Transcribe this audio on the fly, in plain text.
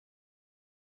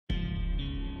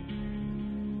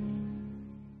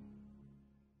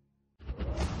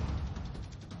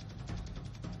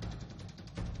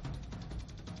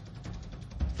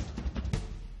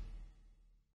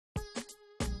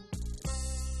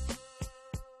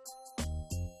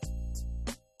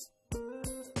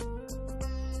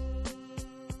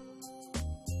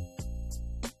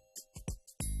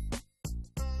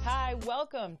Hi,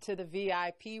 welcome to the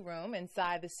VIP room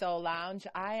inside the Soul Lounge.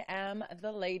 I am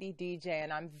the Lady DJ,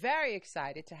 and I'm very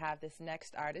excited to have this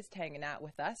next artist hanging out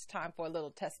with us. Time for a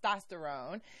little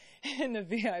testosterone in the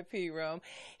VIP room.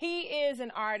 He is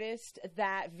an artist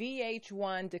that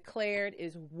VH1 declared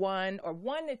is one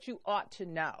that you ought to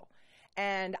know.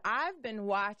 And I've been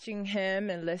watching him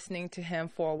and listening to him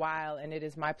for a while, and it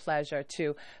is my pleasure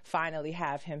to finally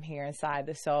have him here inside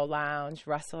the Soul Lounge.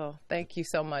 Russell, thank you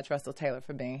so much, Russel Taylor,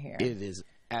 for being here. It is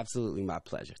absolutely my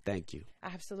pleasure. Thank you.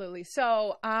 Absolutely.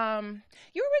 So,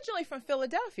 you're originally from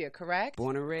Philadelphia, correct?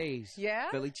 Born and raised.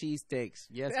 Yeah? Philly cheesesteaks.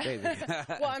 Yes, baby.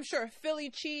 Well, I'm sure Philly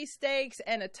cheesesteaks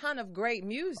and a ton of great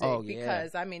music. Oh, yeah.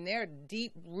 Because, I mean, they're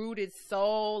deep-rooted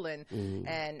soul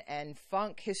and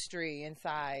funk history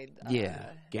inside. Yeah.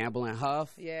 Gamble and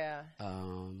Huff. Yeah.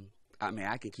 I mean,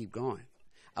 I could keep going.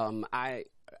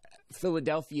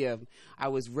 Philadelphia, I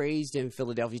was raised in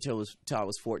Philadelphia till I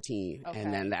was 14, Okay.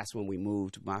 and then that's when we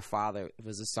moved. My father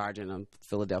was a sergeant on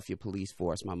Philadelphia police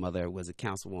force. My mother was a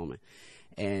councilwoman,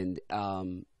 and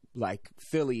like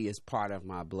Philly is part of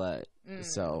my blood.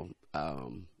 So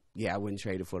yeah, I wouldn't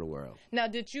trade it for the world. Now,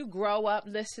 did you grow up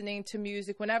listening to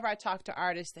music? Whenever I talk to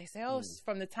artists, they say, oh,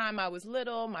 from the time I was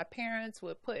little, my parents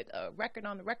would put a record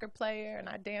on the record player and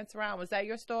I'd dance around. Was that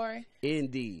your story?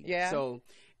 Indeed. Yeah. So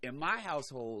in my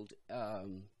household,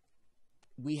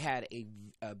 we had a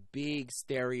big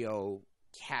stereo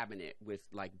cabinet with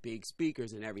like big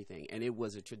speakers and everything. And it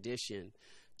was a tradition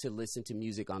to listen to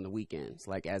music on the weekends,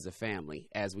 like as a family,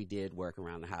 as we did work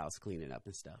around the house, cleaning up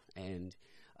and stuff. And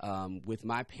with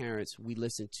my parents, we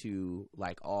listened to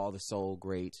like all the soul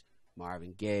greats,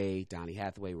 Marvin Gaye, Donny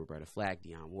Hathaway, Roberta Flack,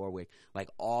 Dionne Warwick, like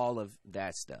all of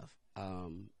that stuff.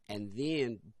 And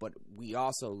then, but we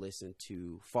also listened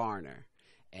to Foreigner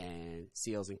and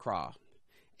Seals and Croft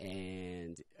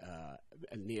and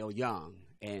Neil Young.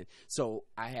 And so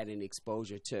I had an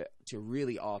exposure to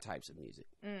really all types of music.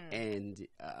 And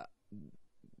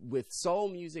with soul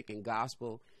music and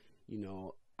gospel, you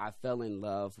know, I fell in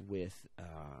love with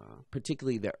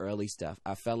particularly the early stuff.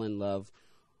 I fell in love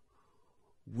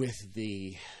with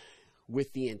the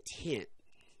intent,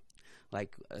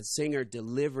 like a singer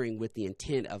delivering with the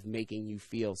intent of making you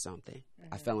feel something.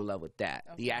 I fell in love with that.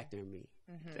 Okay. The actor in me.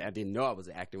 I didn't know I was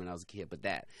an actor when I was a kid,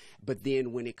 but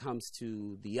then when it comes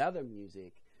to the other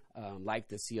music, like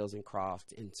the Seals and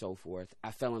Croft and so forth,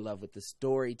 I fell in love with the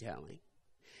storytelling.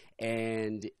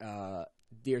 And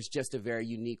there's just a very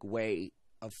unique way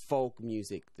of folk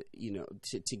music, you know,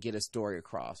 to get a story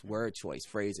across, word choice,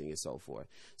 phrasing, and so forth.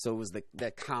 So it was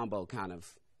that combo kind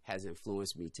of has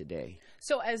influenced me today.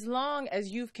 So as long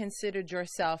as you've considered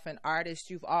yourself an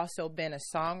artist, you've also been a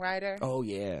songwriter? Oh,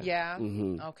 yeah. Yeah?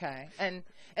 Okay. And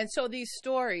so these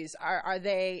stories, have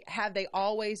they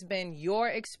always been your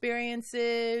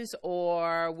experiences,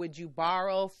 or would you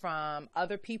borrow from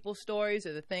other people's stories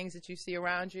or the things that you see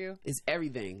around you? It's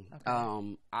everything.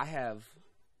 Okay.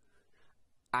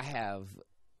 I have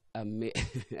a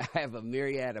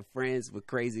myriad of friends with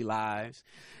crazy lives.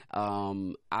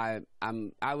 I'm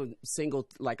single,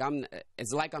 it's like I'm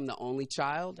the only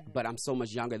child, but I'm so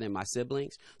much younger than my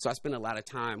siblings. So I spend a lot of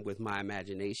time with my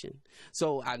imagination.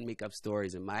 So I'd make up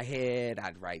stories in my head.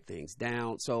 I'd write things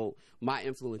down. So my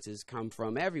influences come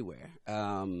from everywhere.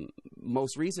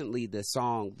 Most recently,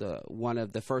 one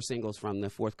of the first singles from the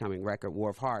forthcoming record,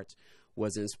 War of Hearts,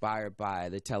 was inspired by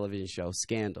the television show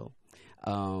Scandal.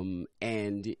 And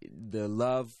the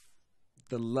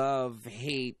love,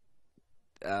 hate,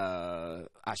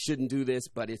 I shouldn't do this,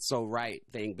 but it's so right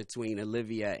thing between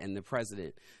Olivia and the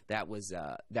president. That was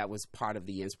part of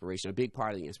the inspiration, a big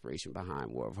part of the inspiration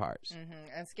behind War of Hearts.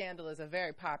 And Scandal is a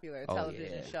very popular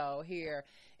television show here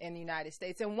in the United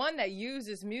States, and one that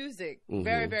uses music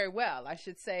very, very well. I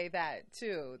should say that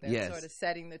too. They're sort of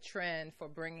setting the trend for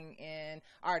bringing in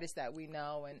artists that we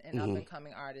know and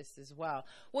up-and-coming artists as well.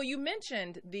 Well, you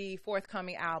mentioned the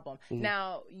forthcoming album.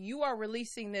 Now, you are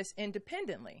releasing this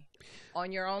independently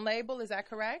on your own label, is that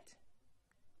correct?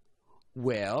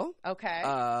 Well, okay.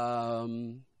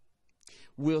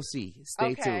 We'll see.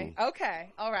 Stay tuned.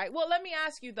 Okay. All right. Well, let me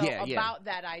ask you, though, about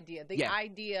that idea, the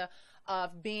idea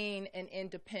of being an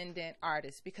independent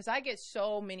artist, because I get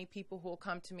so many people who will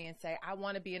come to me and say, I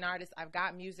want to be an artist. I've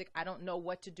got music. I don't know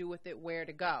what to do with it, where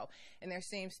to go. And there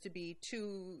seems to be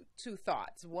two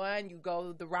thoughts. One, you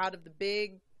go the route of the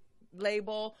big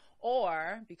label,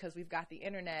 or because we've got the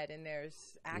internet and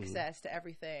there's access to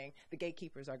everything, the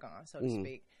gatekeepers are gone, so to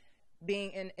speak.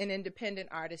 Being an independent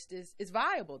artist is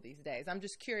viable these days. I'm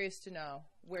just curious to know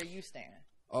where you stand.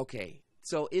 Okay.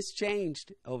 So it's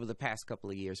changed over the past couple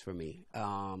of years for me.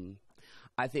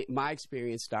 I think my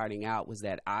experience starting out was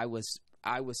that I was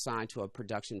I was signed to a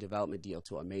production development deal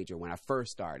to a major when I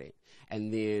first started.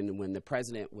 And then when the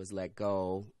president was let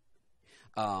go,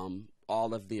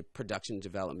 all of the production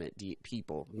development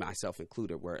people, myself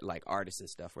included, were like artists and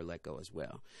stuff, were let go as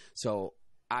well. So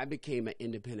I became an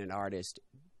independent artist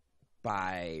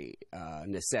by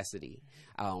necessity.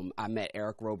 I met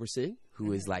Eric Roberson,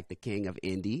 who is like the king of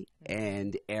indie,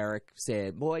 and Eric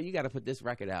said, boy, you got to put this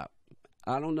record out.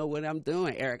 I don't know what I'm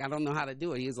doing, Eric. I don't know how to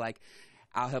do it. He was like,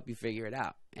 I'll help you figure it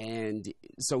out. And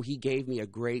so he gave me a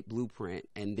great blueprint.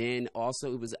 And then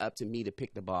also it was up to me to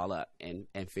pick the ball up and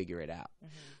figure it out.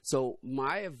 So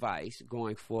my advice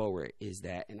going forward is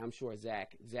that, and I'm sure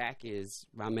Zach is,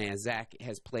 my man Zach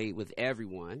has played with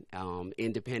everyone,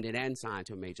 independent and signed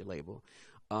to a major label.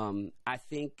 I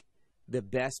think the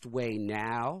best way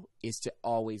now is to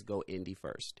always go indie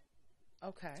first.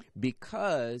 Okay.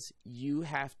 Because you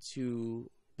have to,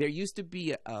 there used to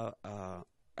be a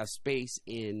space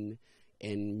in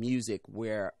music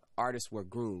where artists were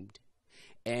groomed,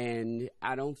 and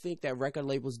I don't think that record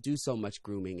labels do so much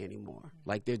grooming anymore.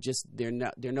 Like there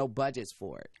are no budgets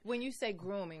for it. When you say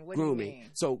grooming, what do you mean?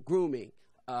 So grooming,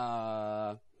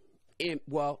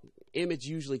 image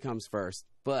usually comes first,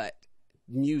 but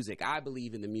music, I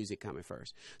believe in the music coming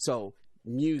first. So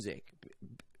music,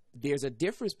 there's a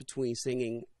difference between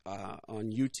singing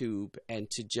on YouTube and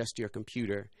to just your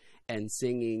computer and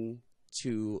singing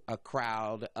to a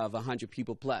crowd of 100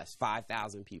 people plus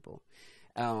 5,000 people.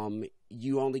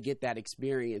 You only get that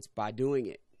experience by doing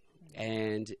it.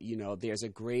 And, you know, there's a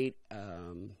great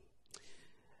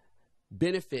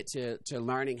benefit to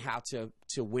learning how to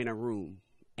win a room.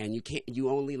 And you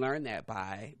only learn that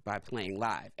by playing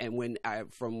live. And when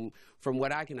from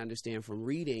what I can understand from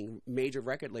reading, major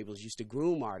record labels used to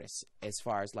groom artists as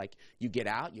far as like you get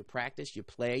out, you practice, you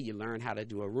play, you learn how to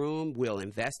do a room. We'll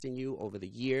invest in you over the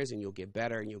years, and you'll get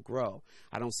better and you'll grow.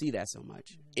 I don't see that so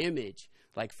much. Image,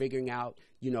 like figuring out,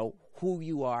 you know, who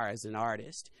you are as an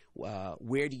artist.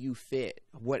 Where do you fit?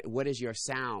 What is your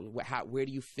sound? Where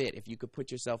do you fit? If you could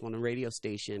put yourself on a radio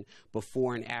station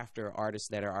before and after artists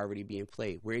that are already being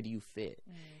played, where do you fit?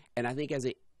 And I think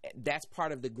that's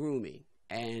part of the grooming.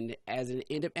 And and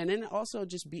then also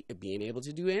just being able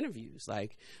to do interviews,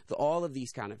 like all of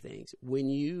these kind of things. When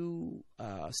you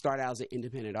start out as an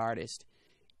independent artist,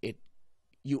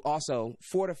 you also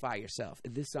fortify yourself.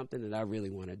 Is this something that I really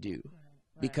want to do?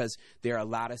 Because there are a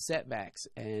lot of setbacks.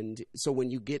 And so when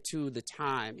you get to the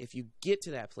time, if you get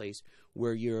to that place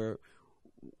where you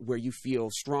feel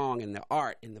strong in the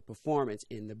art, in the performance,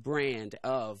 in the brand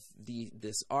of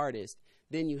this artist,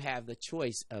 then you have the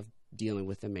choice of dealing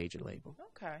with a major label.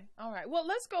 Okay. All right. Well,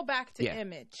 let's go back to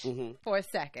image for a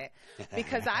second,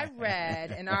 because I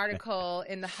read an article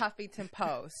in the Huffington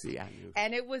Post,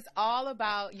 and it was all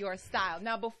about your style.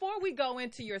 Now, before we go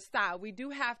into your style, we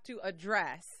do have to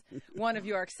address one of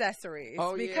your accessories,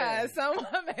 because someone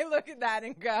may look at that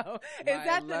and go, is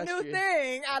that the new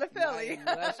thing out of Philly?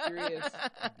 My illustrious,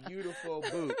 beautiful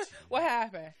boot. What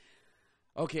happened?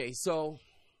 Okay, so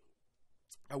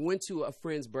I went to a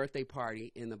friend's birthday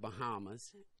party in the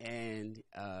Bahamas, and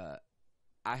I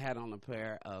had on a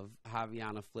pair of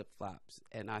Havaiana flip-flops,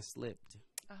 and I slipped.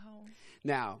 Oh.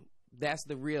 Now, that's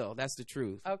the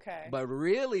truth. Okay. But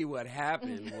really what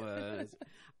happened was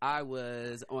I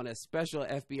was on a special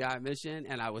FBI mission,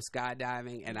 and I was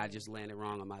skydiving, and I just landed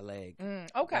wrong on my leg. Okay.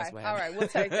 All right. We'll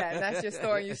take that. That's your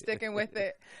story. You're sticking with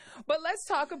it. But let's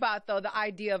talk about, though, the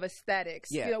idea of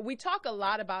aesthetics. Yeah. You know, we talk a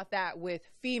lot about that with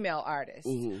female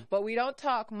artists, but we don't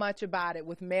talk much about it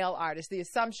with male artists. The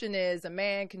assumption is a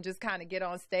man can just kind of get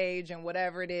on stage and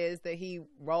whatever it is that he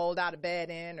rolled out of bed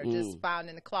in or just found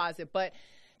in the closet. But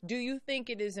do you think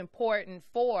it is important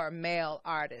for male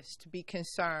artists to be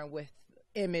concerned with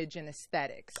image and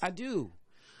aesthetics? I do.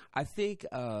 I think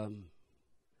one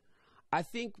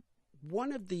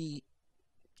of the,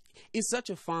 it's such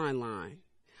a fine line.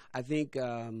 I think,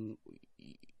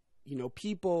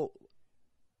 people,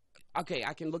 okay,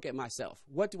 I can look at myself.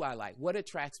 What do I like? What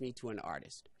attracts me to an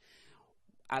artist?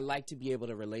 I like to be able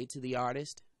to relate to the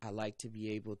artist. I like to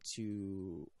be able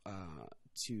to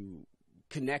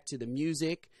connect to the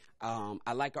music.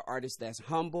 I like an artist that's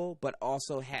humble, but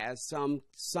also has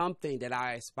something that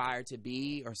I aspire to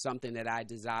be, or something that I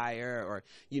desire, or,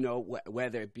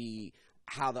 whether it be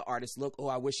how the artist look. Oh,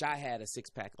 I wish I had a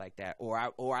six-pack like that, or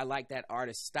I like that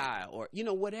artist's style, or,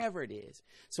 whatever it is.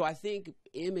 So I think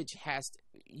image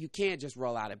you can't just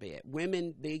roll out of bed.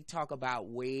 Women, they talk about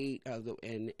weight,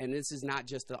 and this is not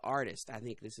just the artist. I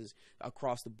think this is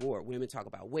across the board. Women talk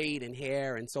about weight and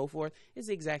hair and so forth. It's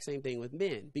the exact same thing with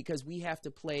men, because we have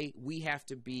to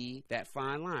be that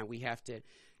fine line. We have to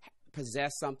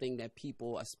possess something that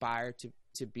people aspire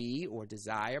to be or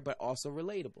desire, but also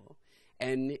relatable.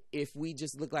 And if we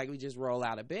just look like we just roll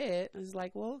out of bed, it's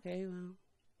like, well, okay, well,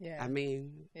 I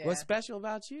mean, what's special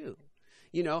about you?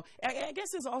 You know, I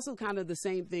guess it's also kind of the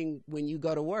same thing when you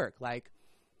go to work, like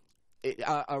a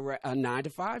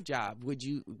 9-to-5 job. Would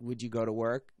you go to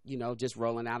work, you know, just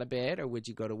rolling out of bed, or would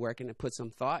you go to work and put some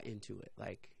thought into it?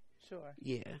 Like, sure.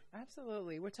 Yeah.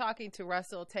 Absolutely. We're talking to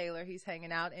Russel Taylor. He's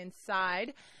hanging out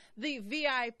inside the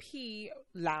VIP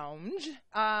lounge.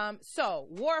 So,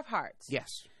 War of Hearts.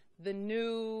 Yes. The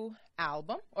new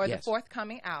album, or the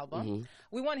forthcoming album. Mm-hmm.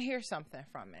 We want to hear something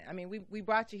from it. I mean, we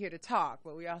brought you here to talk,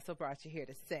 but we also brought you here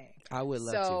to sing. I would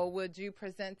love to. So would you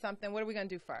present something? What are we going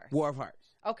to do first? War of Hearts.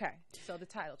 Okay. So the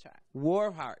title track. War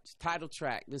of Hearts, title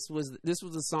track. This was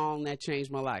a song that changed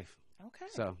my life. Okay.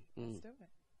 So let's do it.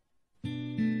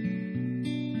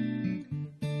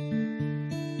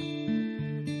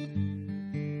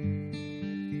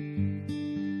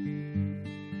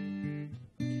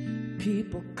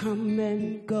 People come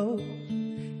and go,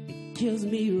 it kills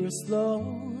me real slow.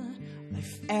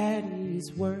 Life adding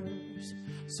its words,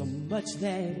 so much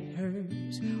that it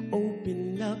hurts.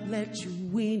 Open up, let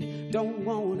you in, don't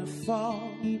wanna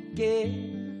fall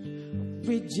again.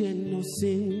 Original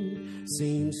sin,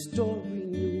 same story,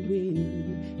 new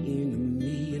win.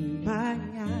 Enemy in my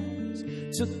eyes,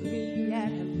 took me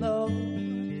at hello.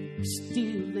 We're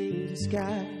still in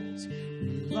disguise,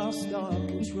 we lost all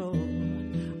control.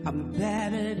 I'm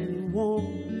battered and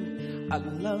worn, our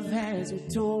love has me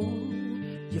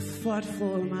torn. You fought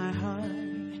for my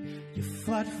heart, you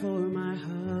fought for my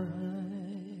heart.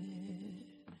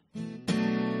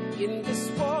 In this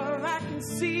war I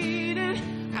conceded,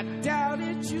 I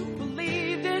doubted you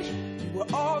believed it. You were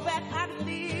all that I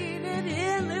needed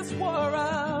in this war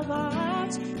of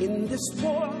hearts. In this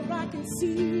war I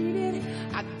conceded,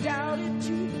 I doubted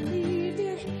you believed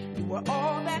it. You were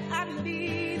all that I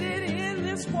needed in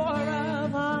this war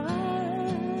of hearts.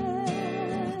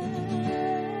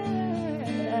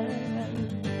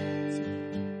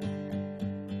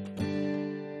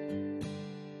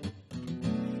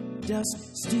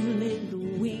 Dust still in the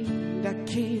wind, I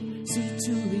can't see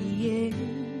to the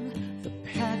end. The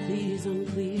path is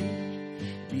unclear.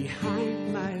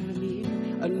 Behind my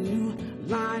veneer, a new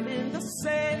line in the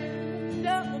sand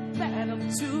of a battle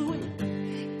to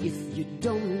win. If you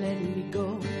don't let me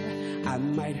go, I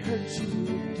might hurt you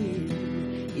again.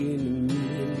 Enemy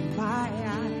in my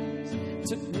eyes,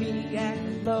 took me at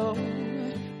hello.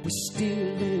 We're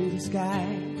still in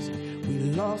disguise, we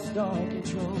lost all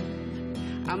control.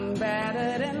 I'm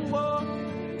battered and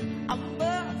worn, our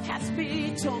love has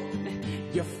been torn.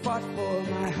 You fought for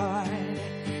my heart,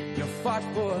 you fought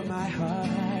for my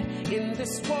heart. In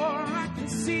this war I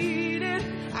conceded,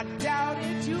 I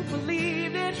doubted you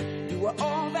believed it. You were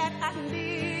all that I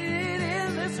needed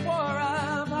in this war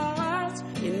of hearts.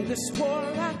 In this war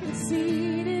I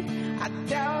conceded, I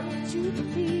doubted you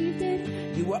believed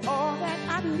it. You were all that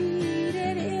I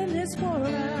needed in this war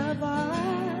of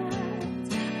hearts.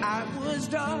 I was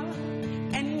dark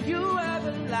and you were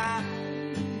the light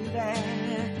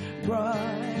that brought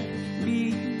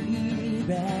me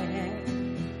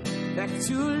back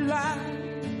to life.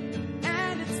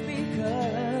 And it's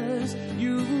because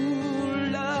you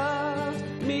loved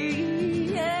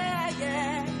me,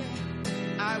 yeah.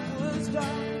 I was dark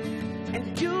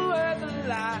and you were the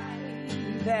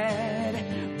light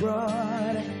that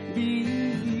brought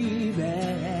me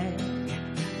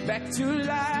back to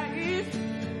life.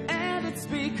 And it's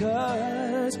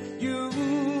because you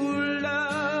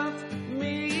loved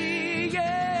me,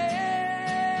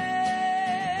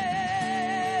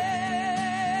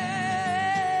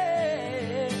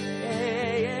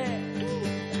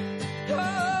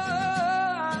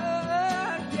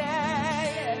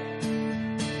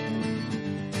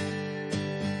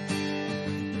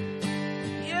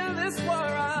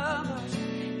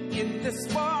 In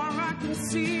this war I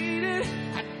conceded,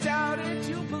 I doubted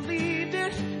you believed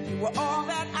it. You were all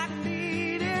that I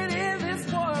needed in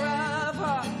this war of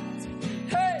hearts.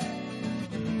 Hey,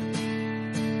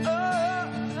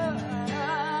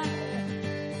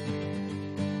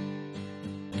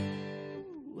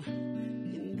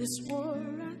 in this war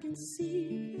I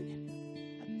conceded,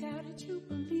 I doubted you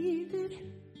believed it.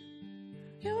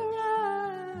 You're all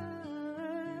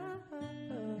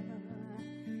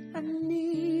I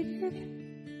needed.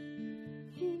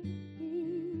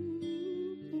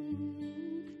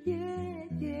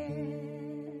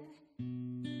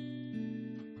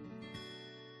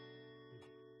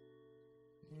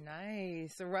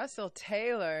 Nice. Russel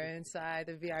Taylor inside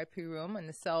the VIP room in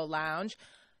the Soul Lounge.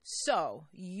 So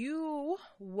you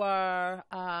were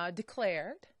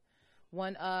declared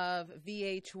one of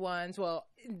VH1's. Well,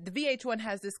 the VH1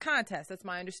 has this contest. That's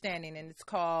my understanding, and it's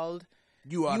called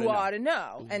You Ought to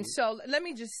Know. Mm-hmm. And so let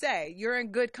me just say, you're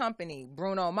in good company.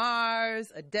 Bruno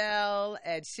Mars, Adele,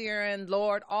 Ed Sheeran,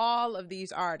 Lorde, all of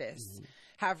these artists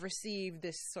have received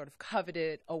this sort of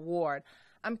coveted award.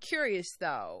 I'm curious,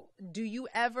 though, do you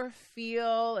ever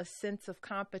feel a sense of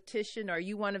competition? Or are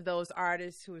you one of those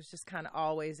artists who is just kind of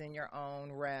always in your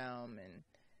own realm? And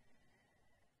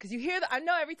because you hear, I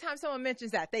know every time someone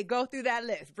mentions that, they go through that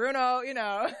list. Bruno, you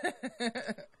know.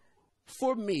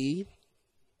 For me,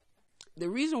 the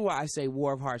reason why I say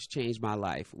War of Hearts changed my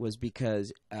life was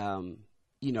because,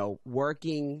 you know,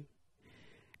 working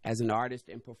as an artist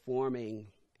and performing,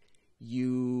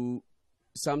 you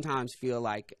sometimes feel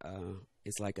like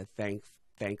it's like a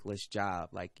thankless job.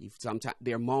 Like sometimes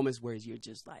there are moments where you're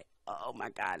just like, oh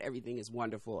my God, everything is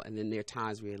wonderful. And then there are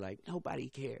times where you're like, nobody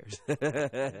cares,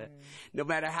 no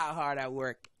matter how hard I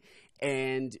work.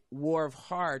 And War of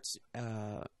Hearts,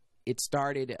 it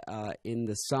started in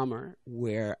the summer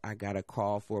where I got a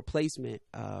call for a placement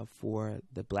for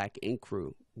the Black Ink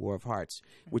Crew, War of Hearts,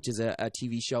 which is a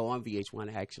TV show on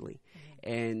VH1 actually.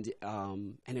 And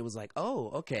it was like, oh,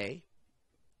 okay,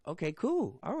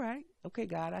 cool. All right. Okay,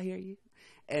 God, I hear you.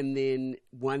 And then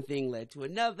one thing led to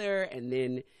another. And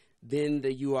then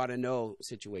the You Ought to Know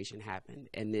situation happened.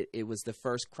 And it was the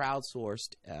first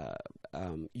crowdsourced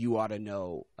You Ought to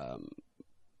Know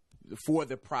for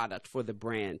the product, for the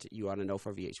brand, You Ought to Know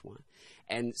for VH1.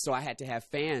 And so I had to have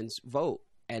fans vote.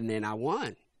 And then I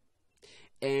won.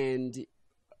 And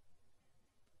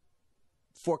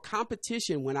for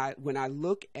competition, when I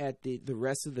look at the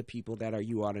rest of the people that are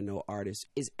You Ought to Know artists,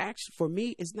 is actually, for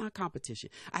me, it's not competition.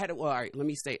 All right, let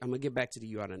me say, I'm going to get back to the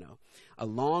You Ought to Know. A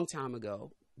long time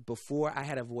ago, before I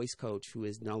had a voice coach who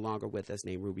is no longer with us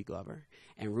named Ruby Glover.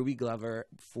 And Ruby Glover,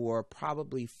 for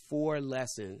probably 4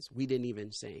 lessons, we didn't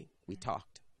even sing. We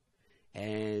talked.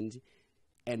 And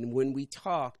when we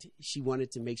talked, she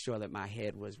wanted to make sure that my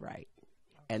head was right.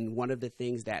 And one of the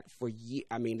things that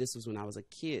this was when I was a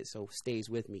kid, so stays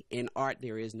with me. In art,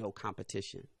 there is no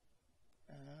competition.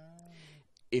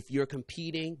 If you're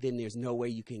competing, then there's no way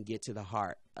you can get to the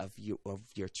heart of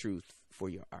your truth for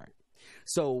your art.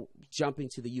 So jumping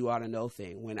to the You Ought to Know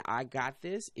thing, when I got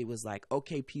this, it was like,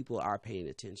 okay, people are paying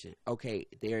attention. Okay,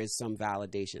 there is some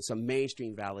validation, some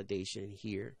mainstream validation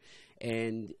here.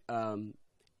 And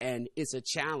it's a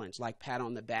challenge, like pat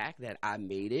on the back, that I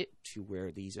made it to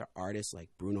where these are artists like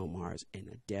Bruno Mars and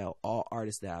Adele, all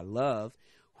artists that I love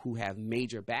who have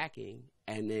major backing,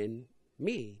 and then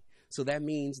me. So that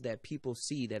means that people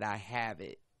see that I have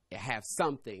it. I have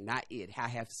something, not it. I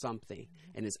have something,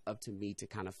 and it's up to me to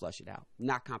kind of flush it out.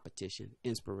 Not competition,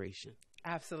 inspiration.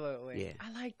 Absolutely. Yeah.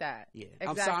 I like that. Yeah. Exactly.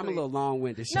 I'm sorry, I'm a little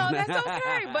long-winded. No, that's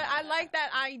okay. But I like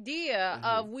that idea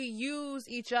of we use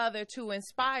each other to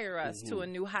inspire us to a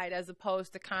new height, as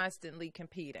opposed to constantly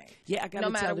competing. Yeah, I got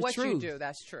to tell the truth. No matter what you do,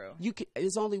 that's true.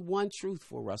 There's only one truth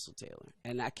for Russel Taylor,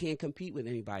 and I can't compete with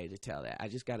anybody to tell that. I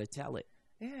just got to tell it.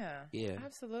 Yeah,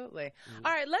 absolutely.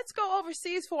 All right, let's go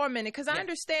overseas for a minute, because I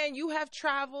understand you have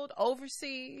traveled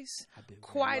overseas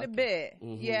quite a bit.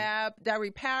 Yeah,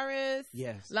 Paris,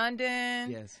 London.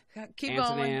 Yes. Keep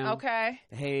Amsterdam, going. Okay.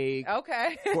 The Hague.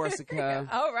 Okay. Corsica.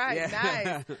 All right,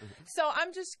 nice. So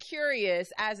I'm just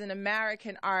curious, as an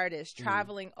American artist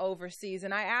traveling overseas,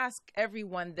 and I ask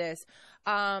everyone this,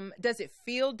 does it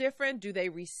feel different? Do they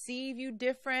receive you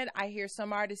different? I hear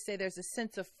some artists say there's a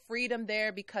sense of freedom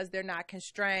there because they're not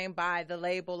constrained by the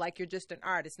label, like you're just an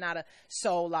artist, not a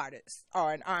soul artist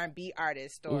or an R&B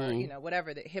artist or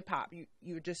whatever, the hip hop.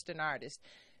 You're just an artist.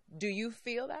 Do you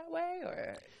feel that way,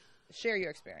 or share your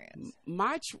experience?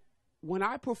 When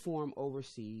I perform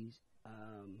overseas,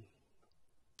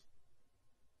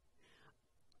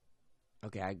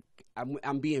 okay,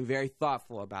 I'm being very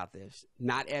thoughtful about this.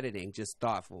 Not editing, just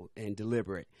thoughtful and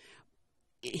deliberate.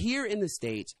 Here in the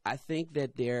States, I think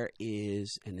that there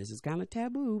is, and this is kind of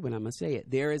taboo, but I'm going to say it,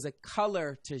 there is a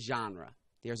color to genre.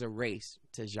 There's a race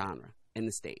to genre in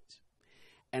the States.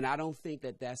 And I don't think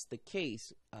that that's the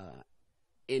case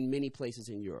in many places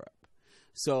in Europe.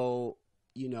 So,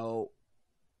 you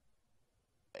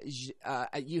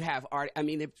have art. I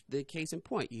mean, if the case in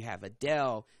point, you have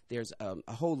Adele. There's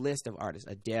a whole list of artists.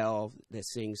 Adele that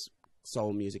sings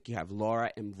soul music. You have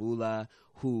Laura Mvula,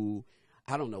 who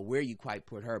I don't know where you quite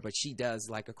put her, but she does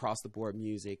like across the board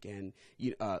music. And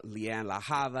Leanne La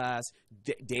Havas,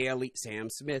 Daly, Sam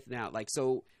Smith. Now, like,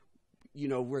 so,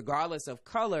 regardless of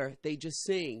color, they just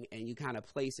sing, and you kind of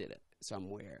place it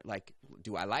somewhere. Like,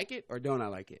 do I like it or don't I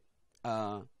like it?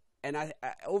 And I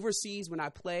overseas, when I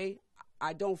play,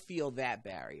 I don't feel that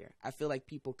barrier. I feel like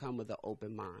people come with an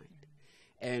open mind.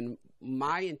 And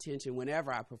my intention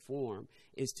whenever I perform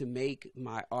is to make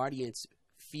my audience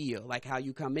feel like how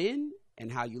you come in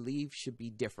and how you leave should be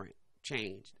different,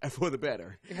 changed for the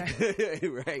better.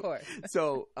 Right? Of course.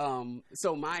 So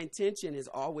my intention is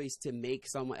always to make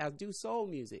someone, I do soul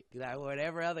music, like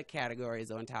whatever other category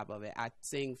is on top of it. I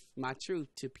sing my truth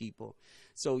to people.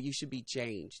 So you should be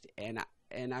changed.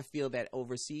 And I feel that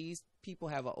overseas, people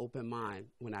have an open mind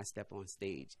when I step on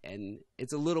stage. And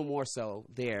it's a little more so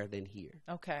there than here.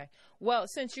 Okay. Well,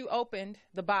 since you opened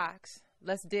the box,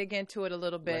 let's dig into it a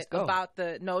little bit about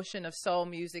the notion of soul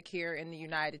music here in the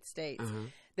United States. Uh-huh.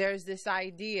 There's this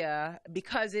idea,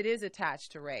 because it is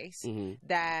attached to race,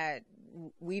 that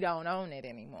we don't own it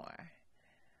anymore.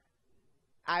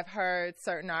 I've heard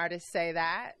certain artists say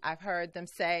that. I've heard them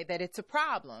say that it's a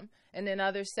problem. And then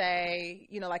others say,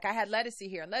 you know, like I had Lettucey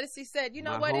here. And Lettucey said, you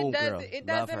know what, it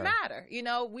doesn't matter. You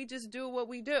know, we just do what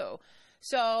we do.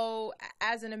 So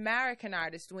as an American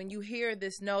artist, when you hear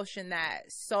this notion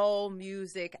that soul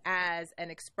music as an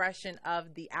expression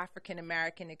of the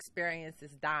African-American experience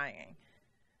is dying,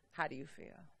 how do you feel?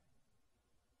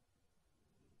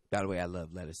 By the way, I love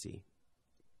Lettucey.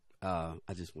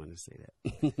 I just wanted to say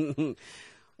that.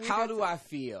 How do I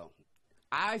feel?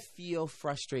 I feel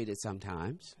frustrated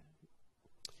sometimes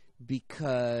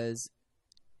because,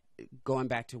 going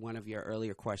back to one of your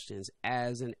earlier questions,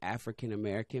 as an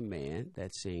African-American man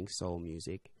that sings soul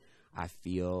music, I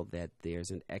feel that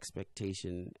there's an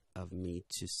expectation of me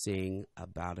to sing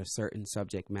about a certain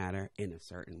subject matter in a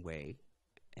certain way.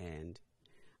 And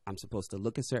I'm supposed to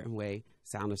look a certain way,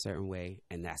 sound a certain way,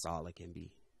 and that's all it can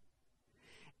be.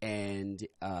 And,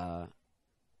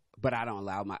 but I don't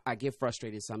allow I get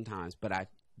frustrated sometimes,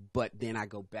 but then I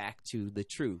go back to the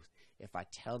truth. If I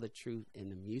tell the truth in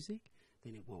the music,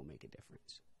 then it won't make a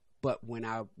difference. But when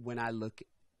I look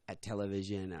at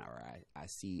television or I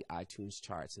see iTunes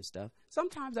charts and stuff,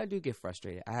 sometimes I do get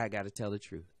frustrated. I got to tell the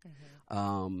truth.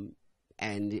 Mm-hmm.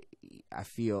 And I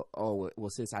feel,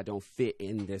 since I don't fit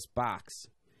in this box,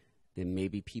 then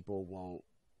maybe people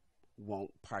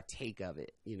won't partake of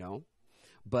it, you know?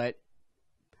 But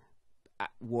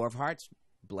War of Hearts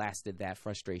blasted that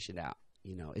frustration out.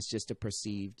 You know, it's just a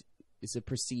perceived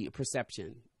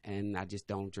perception, and I just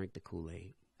don't drink the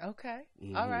Kool-Aid. Okay.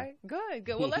 Mm-hmm. All right. Good.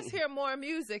 Well, let's hear more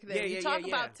music then. You talk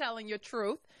about telling your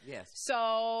truth. Yes.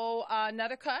 So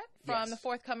another cut from the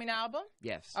forthcoming album?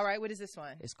 Yes. All right. What is this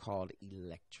one? It's called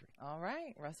Electric. All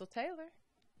right. Russel Taylor.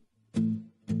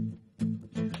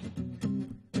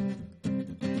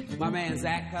 My man,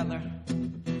 Zach Cutler.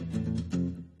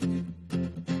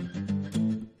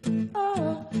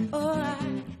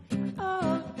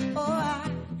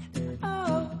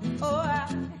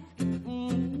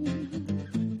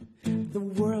 The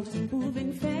world is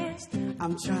moving fast.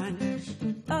 I'm trying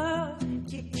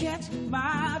to catch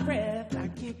my breath. I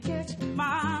can't catch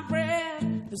my breath.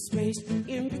 The space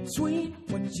in between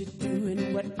what you do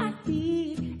and what I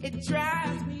need, it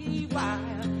drives me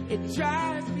wild. It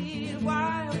drives me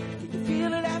wild. Can you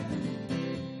feel it out?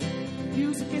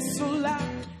 Music is so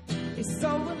loud. It's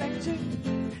so electric.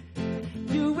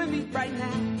 You and me right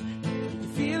now. Can you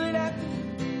feel it out?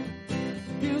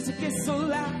 Music is so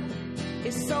loud.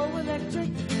 It's so electric.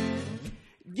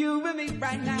 You and me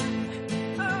right now.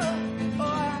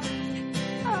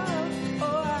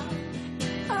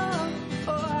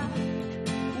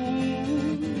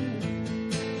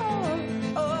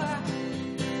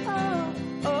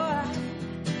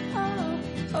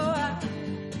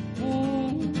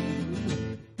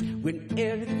 When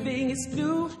everything is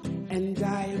new and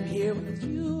I am here with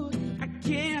you, I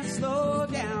can't slow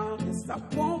down. Yes, I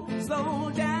won't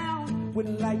slow down.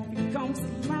 When life becomes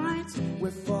the lines, we're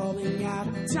falling out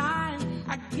of time.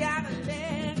 I gotta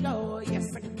let go.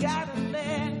 Yes, I gotta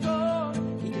let go.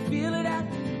 Can you feel it out?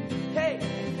 Hey,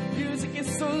 music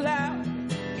is so loud.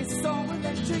 It's so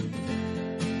electric.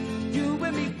 You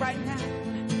and me right now.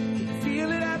 Can you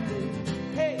feel it out?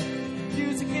 Hey,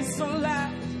 music is so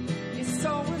loud. It's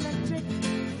so electric.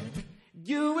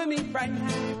 You and me right now.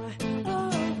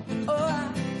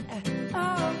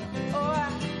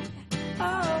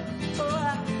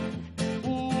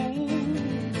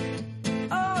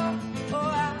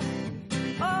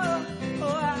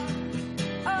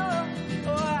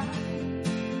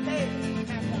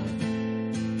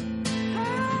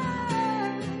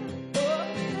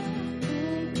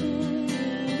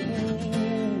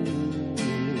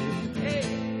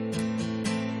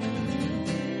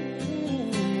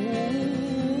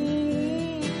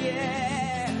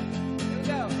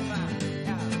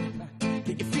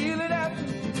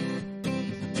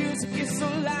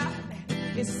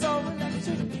 It's so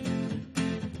electric.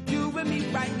 You and me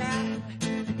right now.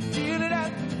 Feel it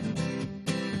out.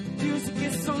 Music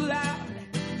is so loud,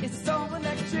 it's so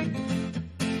electric.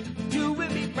 You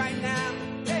with me right now,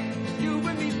 hey, you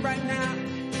with me right now.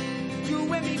 You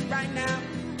with me right now,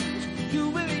 you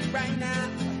with me right now.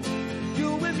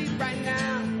 You with me right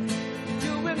now,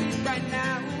 you with me right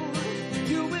now.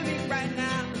 You with me right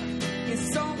now,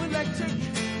 it's so electric.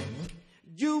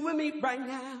 You with me right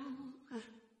now.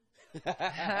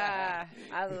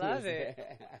 I love it.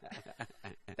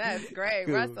 That's great.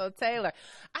 Cool. Russel Taylor.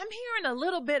 I'm hearing a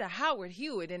little bit of Howard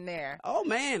Hewitt in there. Oh,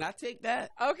 man, I take that.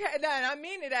 Okay, no, I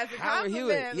mean it as a Howard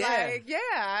compliment. Hewitt, yeah. Like,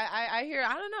 yeah, I hear,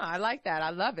 I don't know, I like that. I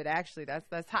love it, actually.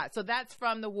 That's hot. So that's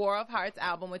from the War of Hearts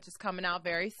album, which is coming out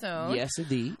very soon. Yes,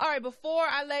 indeed. All right, before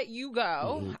I let you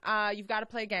go, you've got to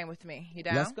play a game with me. You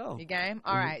down? Let's go. You game?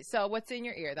 All right, so what's in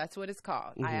your ear? That's what it's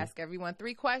called. I ask everyone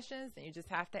 3 questions, and you just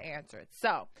have to answer it.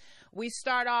 So we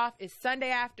start off, it's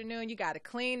Sunday afternoon. You got to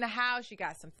clean the house. You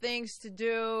got some things to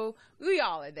do. We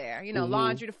all are there. You know,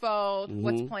 laundry to fold.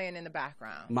 What's playing in the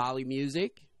background? Molly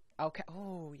music. Okay.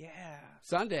 Oh, yeah.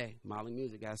 Sunday, Molly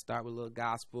music. Got to start with a little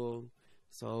gospel,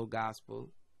 soul gospel.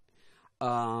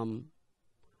 Tamar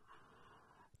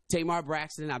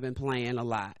Braxton, I've been playing a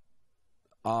lot.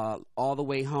 All the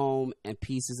Way Home and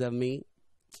Pieces of Me.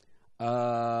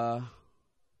 A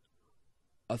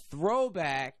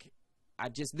throwback.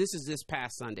 This is this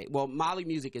past Sunday. Well, Molly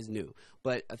music is new,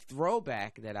 but a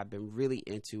throwback that I've been really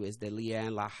into is the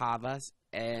Leanne La Havas,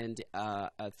 and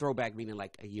a throwback meaning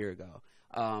like a year ago.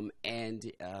 And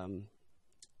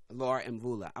Laura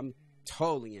Mvula. I'm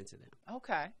totally into them.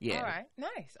 Okay. Yeah. All right.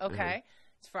 Nice. Okay.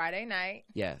 It's Friday night.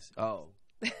 Yes. Oh.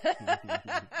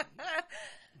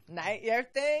 Night,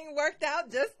 everything worked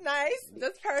out just nice,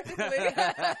 just perfectly.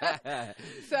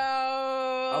 So,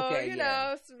 okay, you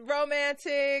know,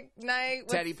 romantic night.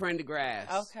 Teddy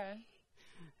Prendergrass. Okay.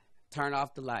 Turn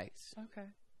off the lights. Okay.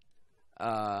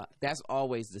 That's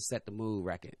always the set the mood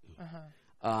record.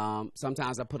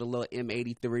 Sometimes I put a little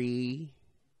M83.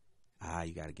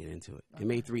 You got to get into it. Okay.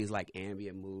 M83 is like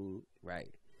ambient mood,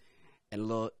 right? And a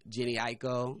little Jenny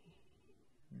Aiko.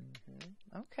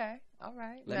 Okay. All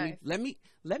right.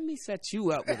 Let me set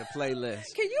you up with a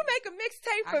playlist. Can you make a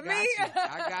mixtape for me?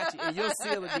 I got you. And you'll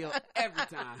seal the deal every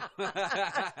time.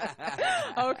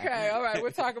 Okay. All right.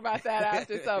 We'll talk about that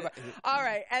after it's over. All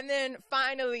right. And then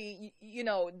finally, you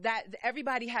know, that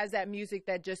everybody has that music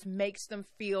that just makes them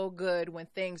feel good when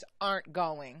things aren't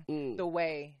going the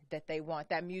way that they want.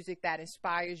 That music that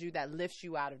inspires you, that lifts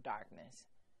you out of darkness.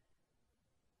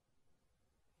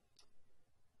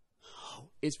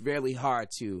 It's really hard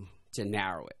to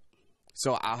narrow it.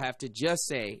 So I'll have to just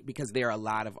say, because there are a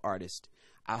lot of artists,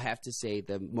 I'll have to say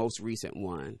the most recent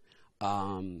one,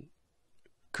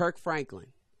 Kirk Franklin.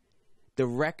 The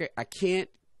record, I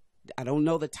don't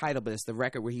know the title, but it's the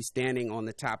record where he's standing on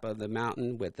the top of the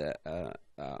mountain with a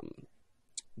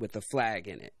flag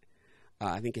in it.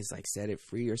 I think it's like Set It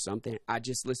Free or something. I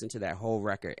just listened to that whole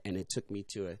record, and it took me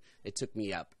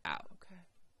out.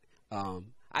 Okay.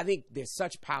 I think there's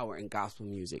such power in gospel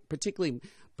music, particularly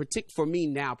for me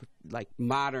now, like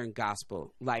modern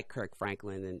gospel, like Kirk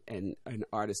Franklin and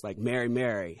artists like Mary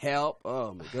Mary, Help.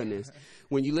 Oh my goodness.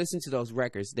 When you listen to those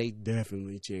records, they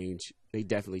definitely change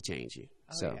you.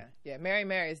 Oh, so yeah. Mary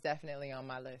Mary is definitely on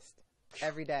my list.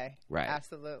 Every day. Right.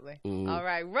 Absolutely. All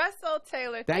right. Russel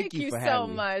Taylor, thank you for so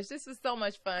much. This was so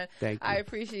much fun. Thank you. I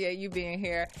appreciate you being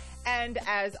here. And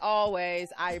as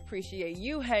always, I appreciate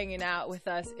you hanging out with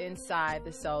us inside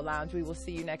the Soul Lounge. We will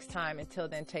see you next time. Until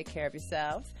then, take care of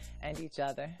yourselves and each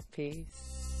other.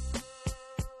 Peace.